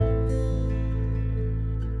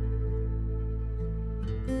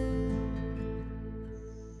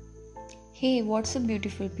Hey, what's up,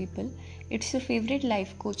 beautiful people? It's your favorite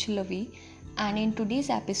life coach Lavi, and in today's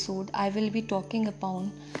episode, I will be talking about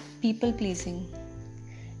people pleasing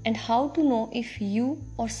and how to know if you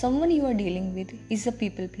or someone you are dealing with is a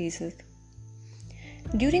people pleaser.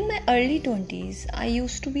 During my early 20s, I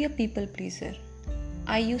used to be a people pleaser.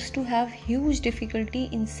 I used to have huge difficulty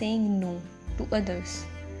in saying no to others,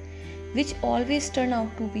 which always turned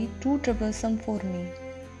out to be too troublesome for me.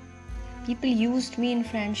 People used me in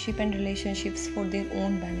friendship and relationships for their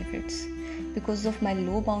own benefits because of my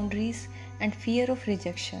low boundaries and fear of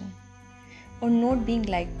rejection or not being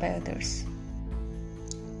liked by others.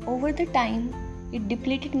 Over the time, it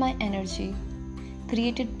depleted my energy,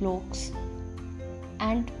 created blocks,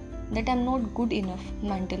 and that I'm not good enough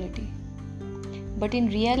mentality. But in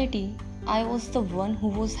reality, I was the one who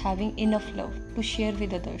was having enough love to share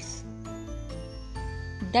with others.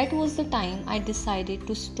 That was the time I decided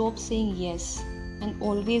to stop saying yes and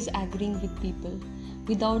always agreeing with people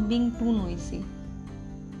without being too noisy.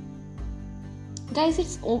 Guys,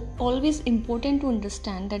 it's always important to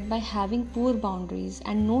understand that by having poor boundaries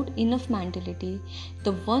and not enough mentality,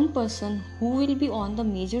 the one person who will be on the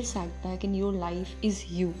major setback in your life is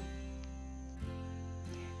you.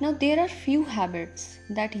 Now, there are few habits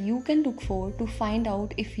that you can look for to find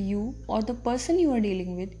out if you or the person you are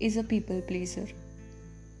dealing with is a people pleaser.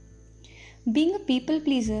 Being a people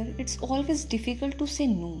pleaser, it's always difficult to say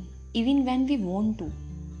no, even when we want to.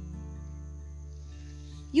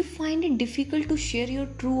 You find it difficult to share your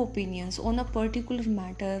true opinions on a particular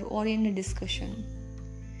matter or in a discussion.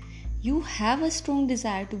 You have a strong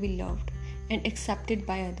desire to be loved and accepted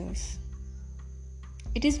by others.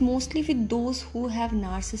 It is mostly with those who have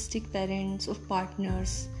narcissistic parents or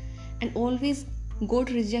partners and always got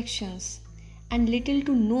rejections and little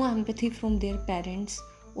to no empathy from their parents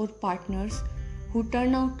or partners who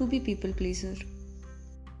turn out to be people pleaser.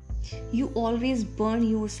 You always burn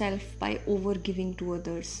yourself by over giving to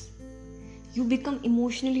others. You become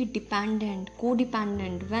emotionally dependent,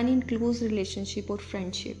 codependent when in close relationship or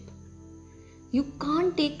friendship. You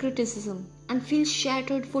can't take criticism and feel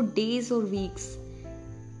shattered for days or weeks.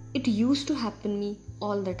 It used to happen me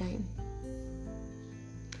all the time.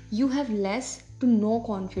 You have less to no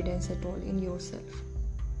confidence at all in yourself.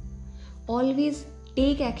 Always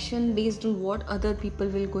take action based on what other people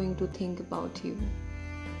will going to think about you.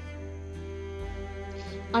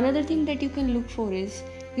 Another thing that you can look for is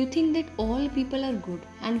you think that all people are good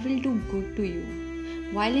and will do good to you,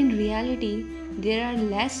 while in reality there are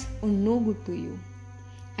less or no good to you.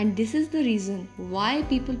 And this is the reason why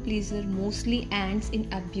people pleaser mostly ends in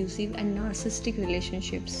abusive and narcissistic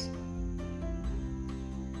relationships.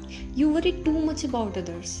 You worry too much about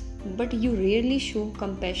others, but you rarely show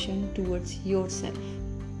compassion towards yourself.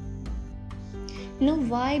 Now,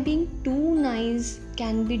 why being too nice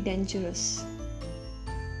can be dangerous?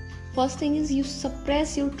 First thing is you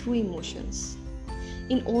suppress your true emotions.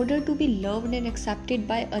 In order to be loved and accepted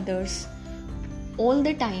by others, all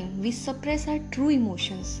the time we suppress our true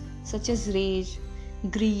emotions such as rage,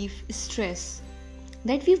 grief, stress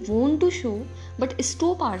that we want to show but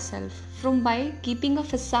stop ourselves from by keeping a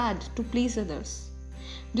facade to please others.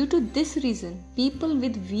 Due to this reason, people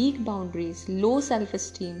with weak boundaries, low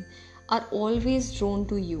self-esteem are always drawn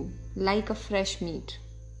to you like a fresh meat.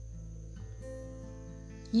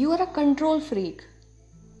 You are a control freak.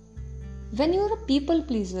 When you are a people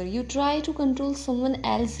pleaser, you try to control someone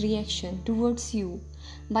else's reaction towards you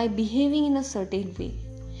by behaving in a certain way.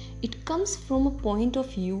 It comes from a point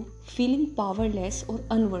of view feeling powerless or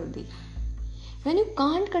unworthy. When you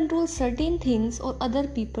can't control certain things or other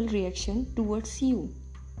people's reaction towards you,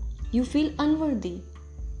 you feel unworthy.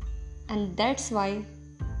 And that's why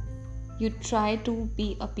you try to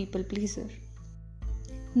be a people pleaser.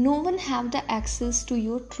 No one have the access to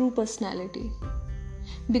your true personality.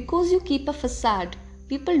 Because you keep a facade,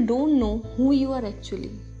 people don't know who you are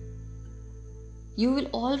actually. You will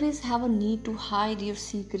always have a need to hide your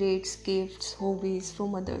secrets, gifts, hobbies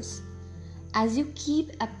from others. As you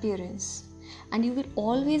keep appearance, and you will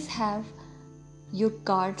always have your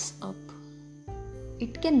guards up.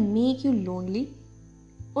 It can make you lonely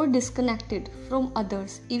or disconnected from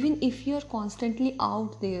others even if you are constantly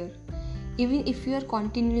out there, even if you are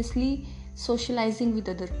continuously socializing with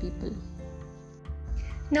other people.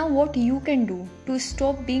 Now, what you can do to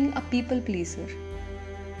stop being a people pleaser?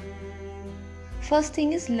 First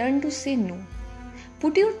thing is learn to say no.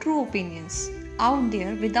 Put your true opinions out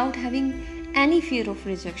there without having any fear of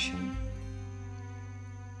rejection.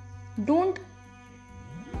 Don't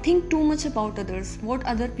think too much about others, what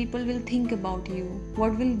other people will think about you,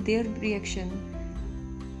 what will their reaction.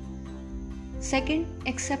 Second,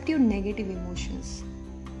 accept your negative emotions.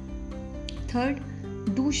 Third,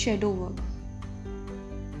 do shadow work.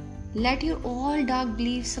 Let your all dark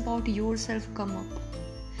beliefs about yourself come up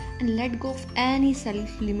and let go of any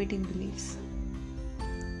self-limiting beliefs.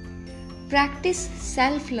 Practice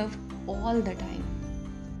self-love all the time.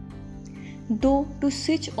 Though to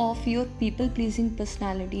switch off your people-pleasing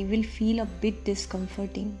personality will feel a bit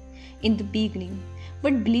discomforting in the beginning,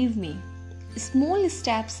 but believe me, small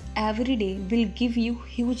steps every day will give you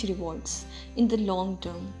huge rewards in the long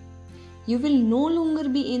term. You will no longer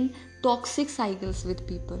be in toxic cycles with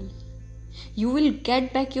people. You will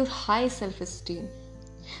get back your high self-esteem.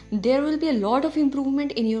 There will be a lot of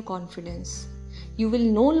improvement in your confidence. You will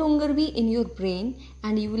no longer be in your brain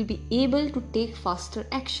and you will be able to take faster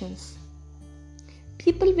actions.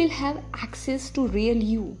 People will have access to real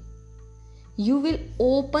you. You will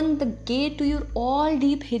open the gate to your all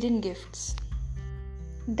deep hidden gifts.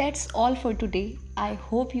 That's all for today. I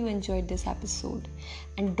hope you enjoyed this episode.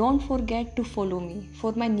 And don't forget to follow me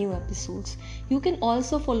for my new episodes. You can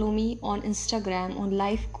also follow me on Instagram on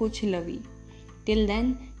Life Coach Lavi. Till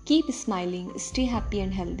then, keep smiling, stay happy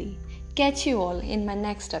and healthy. Catch you all in my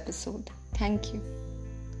next episode. Thank you.